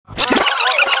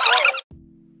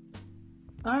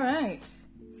All right.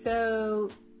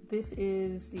 So this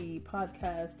is the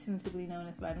podcast tentatively known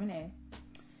as Vitamin A.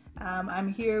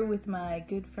 I'm here with my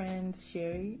good friends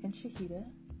Sherry and Shahida,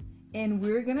 and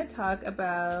we're gonna talk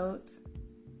about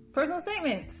personal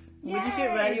statements. Yay! What you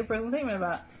should write your personal statement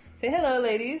about. Say hello,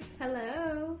 ladies.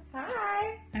 Hello.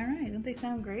 Hi. All right. Don't they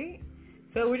sound great?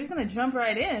 So we're just gonna jump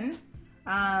right in.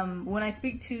 When I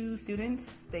speak to students,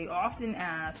 they often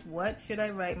ask, "What should I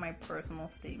write my personal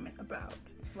statement about?"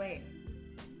 Wait.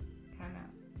 Time out.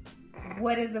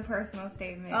 What is the personal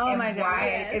statement? Oh and my God, why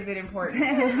yes. is it important?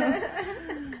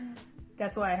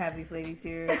 That's why I have these ladies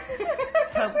here to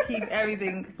help keep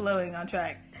everything flowing on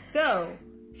track. So,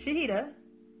 Shahida,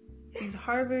 she's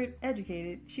Harvard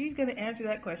educated. She's going to answer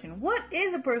that question. What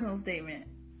is a personal statement?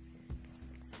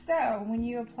 So, when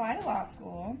you apply to law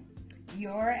school,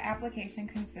 your application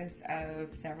consists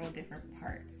of several different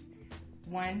parts.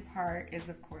 One part is,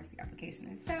 of course, the application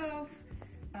itself.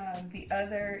 The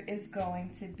other is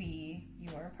going to be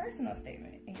your personal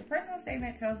statement. And your personal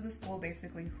statement tells the school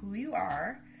basically who you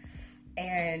are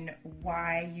and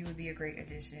why you would be a great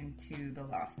addition to the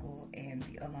law school and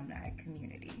the alumni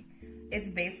community. It's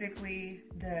basically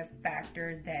the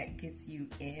factor that gets you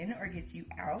in or gets you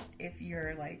out if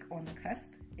you're like on the cusp,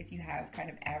 if you have kind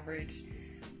of average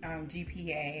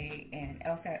GPA and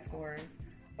LSAT scores,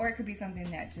 or it could be something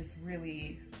that just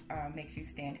really makes you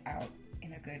stand out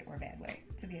in a good or bad way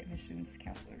to the admissions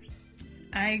counselors.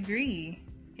 I agree.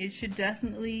 It should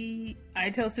definitely, I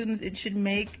tell students, it should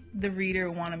make the reader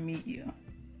want to meet you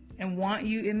and want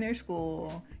you in their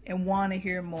school and want to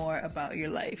hear more about your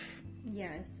life.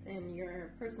 Yes, and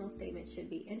your personal statement should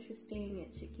be interesting.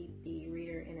 It should keep the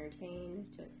reader entertained,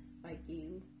 just like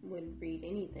you would read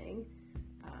anything.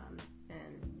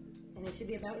 And it should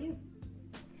be about you.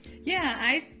 Yeah,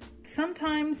 I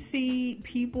sometimes see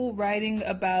people writing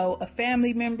about a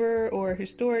family member or a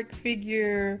historic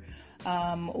figure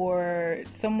or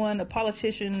someone, a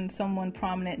politician, someone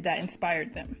prominent that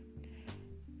inspired them.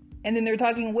 And then they're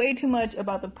talking way too much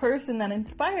about the person that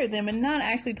inspired them and not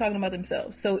actually talking about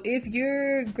themselves. So if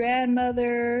your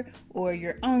grandmother or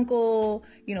your uncle,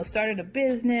 started a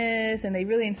business and they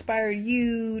really inspired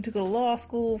you to go to law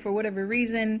school for whatever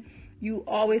reason, you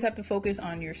always have to focus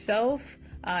on yourself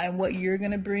and what you're going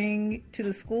to bring to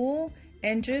the school,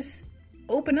 and just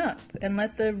open up and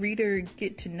let the reader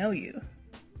get to know you.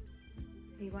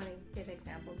 Do you want to give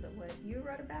examples of what you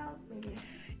wrote about? Maybe.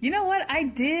 You know what? I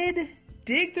did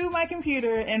dig through my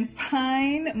computer and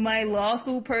find my law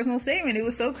school personal statement. It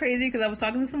was so crazy because I was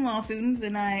talking to some law students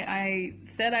and I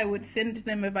said I would send it to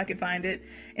them if I could find it.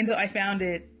 And so I found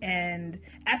it. And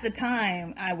at the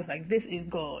time, I was like, this is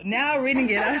gold. Now reading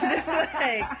it, I'm just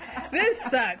like, this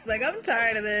sucks. Like, I'm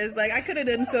tired of this. Like, I could have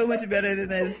done so much better than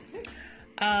this.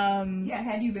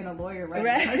 Had you been a lawyer,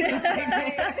 right?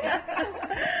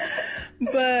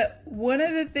 But one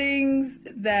of the things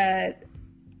that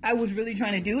I was really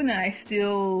trying to do, and that I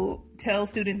still tell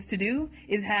students to do,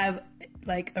 is have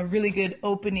like a really good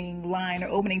opening line or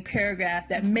opening paragraph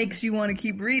that makes you want to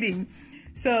keep reading.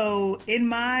 So in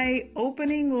my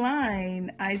opening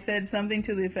line, I said something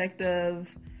to the effect of,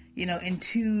 in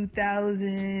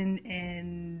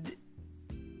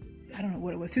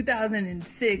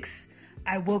 2006,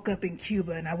 I woke up in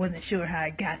Cuba and I wasn't sure how I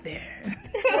got there.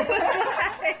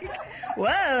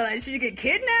 Whoa, did she get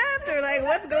kidnapped? Or like,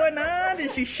 what's going on?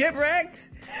 Is she shipwrecked?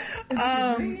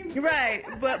 Right.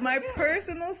 But my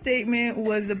personal statement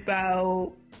was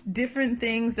about different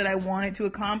things that I wanted to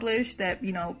accomplish that,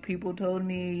 people told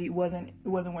me it wasn't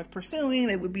worth pursuing.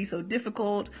 It would be so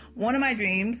difficult. One of my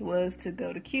dreams was to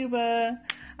go to Cuba.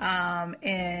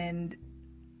 And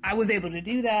I was able to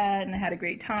do that and I had a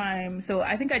great time. So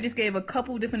I think I just gave a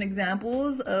couple different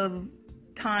examples of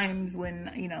times when,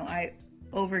 I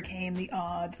overcame the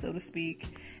odds, so to speak,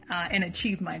 and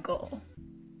achieved my goal.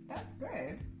 That's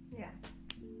good. Yeah.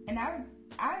 And I've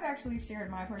actually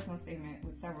shared my personal statement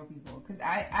with several people because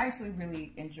I actually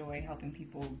really enjoy helping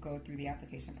people go through the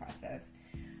application process.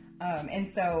 And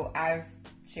so I've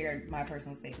shared my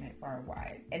personal statement far and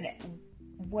wide. And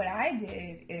what I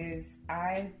did is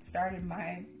I started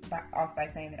off by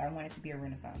saying that I wanted to be a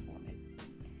Renaissance woman.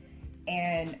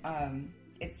 And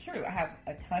it's true. I have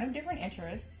a ton of different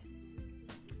interests.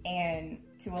 And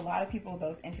to a lot of people,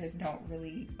 those interests don't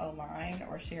really align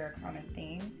or share a common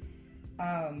theme.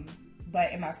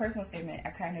 But in my personal statement, I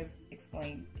kind of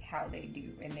explained how they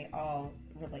do. And they all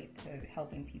relate to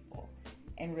helping people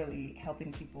and really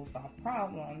helping people solve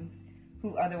problems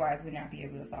who otherwise would not be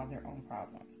able to solve their own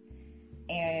problems.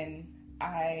 And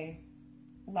I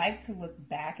like to look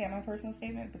back at my personal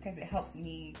statement because it helps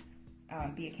me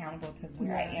be accountable to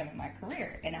where I am in my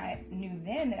career. And I knew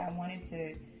then that I wanted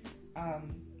to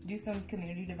do some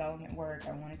community development work.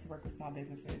 I wanted to work with small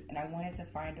businesses, and I wanted to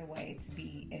find a way to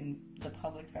be in the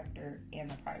public sector and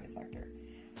the private sector.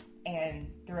 And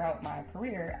throughout my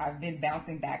career, I've been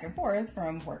bouncing back and forth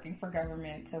from working for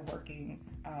government to working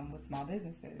with small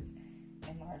businesses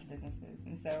and large businesses.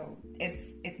 And so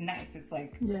it's nice. It's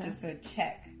like just a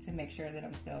check to make sure that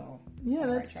I'm still on the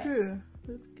right track. True.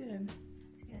 That's good.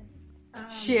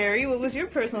 Sherry, what was your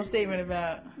personal statement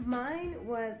about? Mine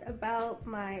was about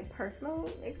my personal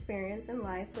experience in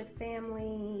life with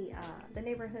family, the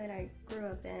neighborhood I grew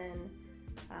up in,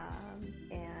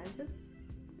 and just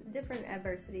different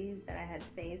adversities that I had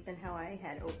faced and how I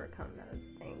had overcome those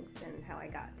things and how I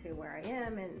got to where I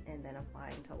am and then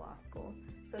applying to law school.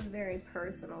 So it's a very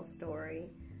personal story.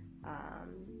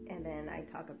 And then I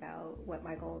talk about what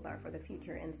my goals are for the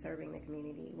future in serving the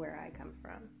community where I come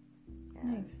from.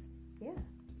 And nice. Yeah.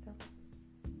 So.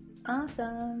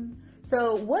 Awesome.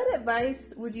 So what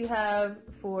advice would you have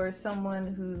for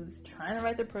someone who's trying to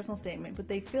write their personal statement, but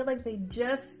they feel like they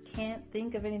just can't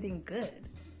think of anything good?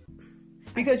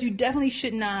 Because you definitely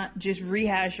should not just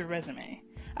rehash your resume.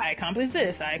 I accomplished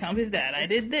this, I accomplished that, I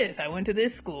did this, I went to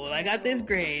this school, I got this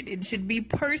grade. It should be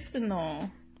personal.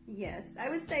 Yes, I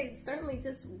would say certainly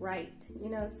just write,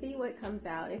 see what comes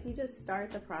out. If you just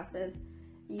start the process,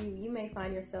 you may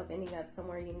find yourself ending up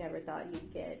somewhere you never thought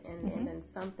you'd get, and then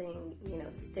something,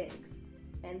 sticks.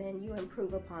 And then you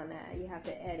improve upon that. You have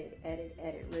to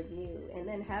edit, review, and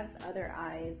then have other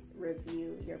eyes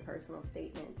review your personal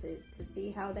statement to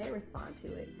see how they respond to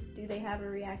it. Do they have a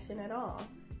reaction at all?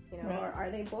 Right. Or are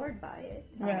they bored by it?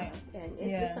 Right. And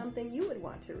is this something you would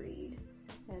want to read?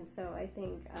 And so I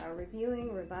think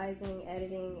reviewing, revising,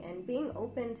 editing, and being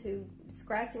open to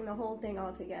scratching the whole thing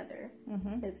altogether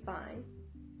is fine.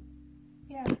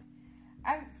 Yeah.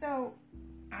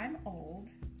 I'm old.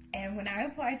 And when I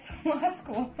applied to law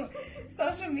school,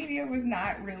 social media was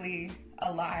not really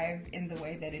alive in the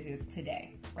way that it is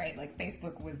today, right? Like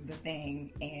Facebook was the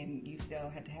thing, and you still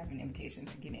had to have an invitation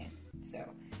to get in. So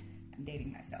I'm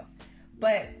dating myself.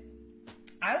 But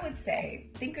I would say,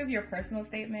 think of your personal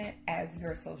statement as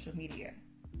your social media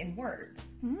in words.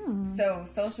 So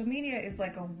social media is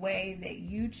like a way that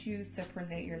you choose to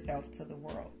present yourself to the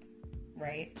world,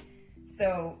 right?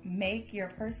 So make your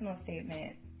personal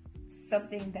statement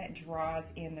something that draws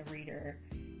in the reader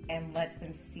and lets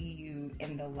them see you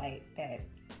in the light that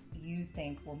you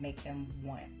think will make them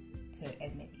want to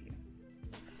admit you.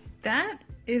 That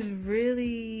is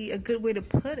really a good way to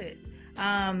put it.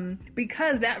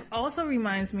 Because that also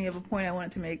reminds me of a point I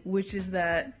wanted to make, which is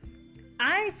that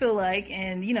I feel like,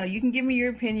 and you can give me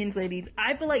your opinions, ladies,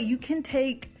 I feel like you can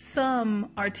take some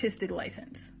artistic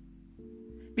license.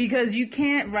 Because you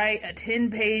can't write a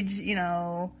 10-page,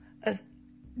 a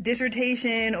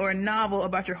dissertation or a novel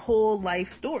about your whole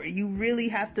life story. You really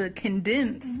have to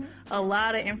condense a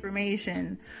lot of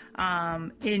information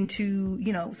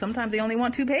into, sometimes they only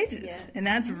want 2 pages. Yeah. And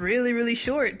that's really, really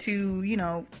short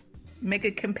to, make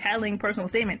a compelling personal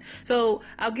statement. So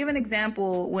I'll give an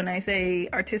example when I say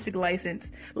artistic license.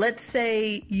 Let's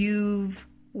say you've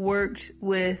worked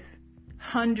with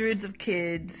hundreds of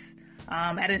kids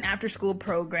at an after-school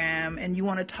program and you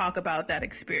want to talk about that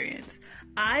experience.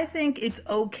 I think it's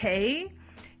okay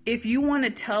if you want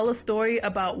to tell a story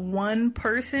about one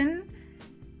person,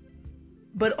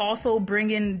 but also bring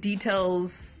in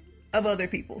details of other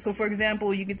people. So for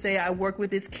example, you could say, I work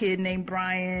with this kid named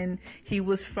Brian. He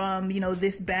was from,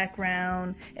 this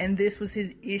background, and this was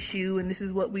his issue, and this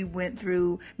is what we went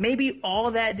through. Maybe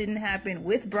all that didn't happen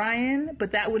with Brian,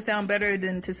 but that would sound better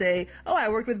than to say, oh, I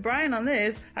worked with Brian on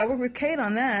this, I worked with Kate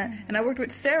on that, and I worked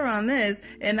with Sarah on this,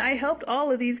 and I helped all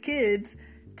of these kids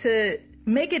to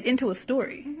make it into a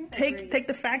story. Take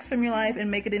the facts from your life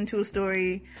and make it into a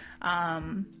story.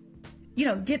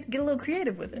 Get a little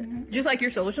creative with it. Just like your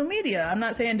social media. I'm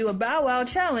not saying do a Bow Wow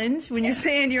challenge when you're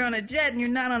saying you're on a jet and you're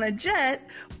not on a jet,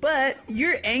 but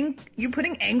you're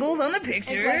putting angles on the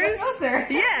pictures. It's like a filter.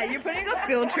 Yeah, you're putting a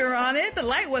filter on it. The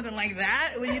light wasn't like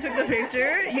that when you took the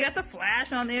picture. You got the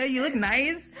flash on there. You look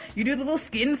nice. You do the little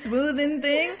skin smoothing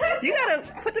thing. You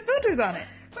gotta put the filters on it.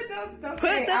 But don't put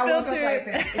say, the I filter. woke up like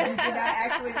this. You did not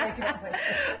actually wake up like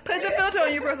this. Put the filter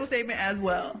on your personal statement as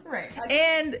well. Right.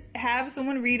 And have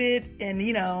someone read it and,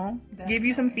 give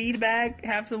you some feedback.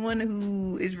 Have someone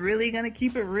who is really going to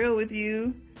keep it real with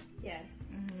you. Yes,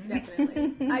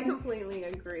 definitely. I completely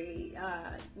agree.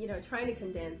 Trying to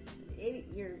condense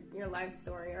your life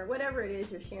story or whatever it is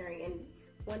you're sharing in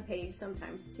 1 page,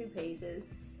 sometimes 2 pages,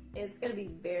 it's going to be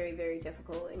very, very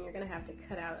difficult, and you're going to have to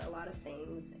cut out a lot of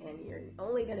things, and you're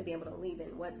only going to be able to leave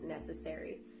in what's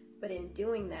necessary But in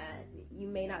doing that, you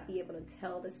may not be able to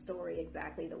tell the story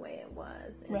exactly the way it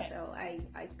was. And right. So I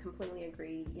completely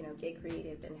agree, get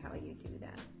creative in how you do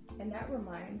that. And that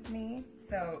reminds me,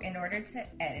 so in order to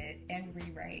edit and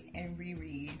rewrite and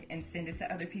reread and send it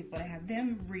to other people to have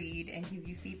them read and give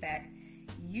you feedback,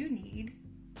 you need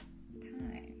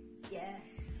time. Yes.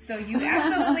 So you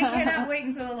absolutely cannot wait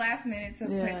until the last minute to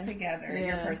put together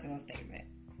your personal statement.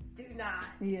 Do not.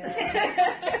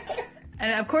 Yeah.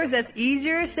 And of course, that's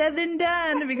easier said than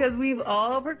done because we've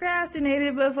all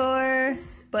procrastinated before.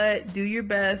 But do your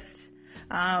best.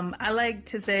 I like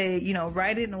to say,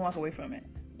 write it and walk away from it.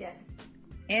 Yes.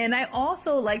 And I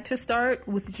also like to start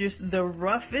with just the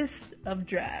roughest of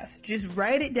drafts. Just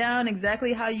write it down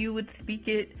exactly how you would speak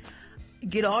it.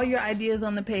 Get all your ideas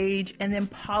on the page and then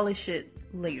polish it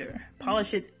later.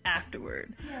 Polish it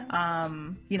afterward.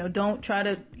 Yeah. Don't try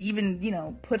to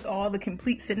even, put all the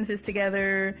complete sentences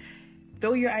together.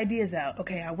 Throw your ideas out.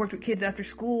 Okay, I worked with kids after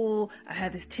school. I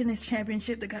had this tennis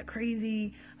championship that got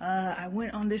crazy. I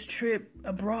went on this trip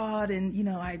abroad and,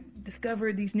 I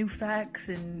discovered these new facts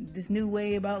and this new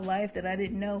way about life that I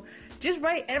didn't know. Just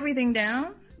write everything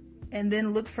down and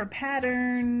then look for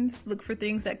patterns, look for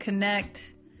things that connect,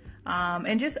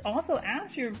 and just also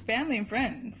ask your family and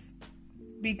friends.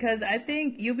 Because I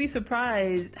think you'll be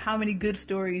surprised how many good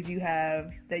stories you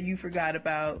have that you forgot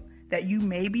about that you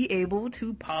may be able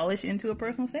to polish into a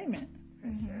personal statement.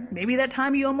 Mm-hmm. Maybe that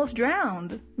time you almost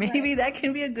drowned. Maybe that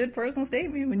can be a good personal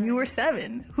statement when you were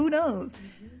 7. Who knows?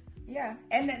 Mm-hmm. Yeah.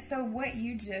 And so what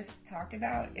you just talked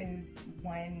about is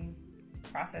one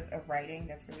process of writing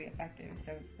that's really effective.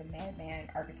 So it's the madman,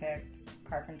 architect,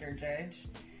 carpenter, judge.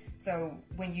 So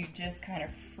when you just kind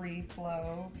of free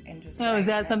flow and just... Oh, is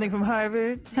that something from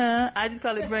Harvard? Huh? I just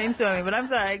call it brainstorming, but I'm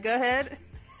sorry. Go ahead.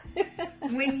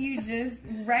 When you just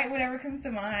write whatever comes to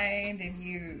mind and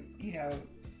you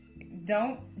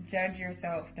don't judge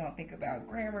yourself, don't think about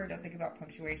grammar, don't think about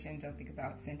punctuation, don't think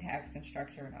about syntax and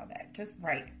structure and all that. Just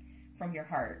write from your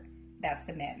heart. That's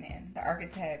the madman. The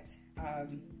architect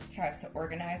tries to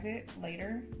organize it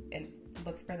later and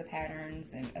looks for the patterns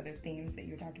and other themes that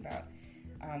you talked about.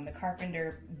 The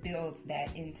carpenter builds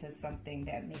that into something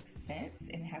that makes sense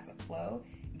and has a flow.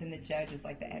 Then the judge is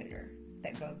like the editor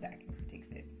that goes back and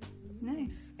critiques it.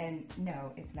 Nice. And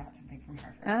no, it's not something from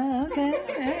Harvard. Oh, okay.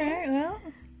 All right, well.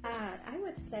 I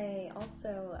would say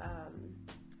also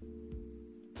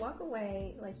walk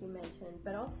away, like you mentioned,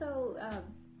 but also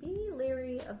be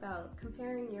leery about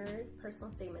comparing your personal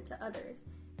statement to others,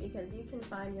 because you can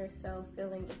find yourself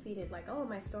feeling defeated, like, oh,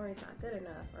 my story's not good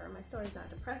enough, or my story's not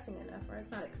depressing enough, or it's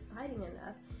not exciting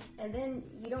enough, and then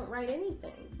you don't write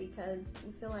anything because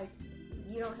you feel like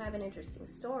you don't have an interesting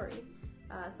story.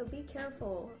 So be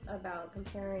careful about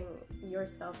comparing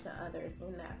yourself to others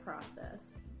in that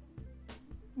process.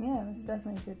 Yeah, that's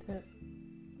definitely a good tip.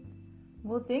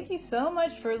 Well, thank you so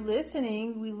much for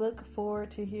listening. We look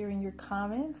forward to hearing your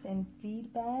comments and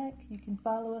feedback. You can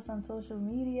follow us on social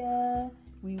media.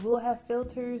 We will have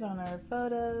filters on our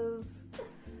photos.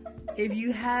 If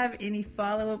you have any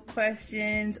follow-up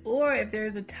questions or if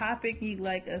there's a topic you'd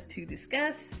like us to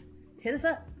discuss, hit us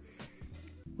up.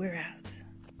 We're out.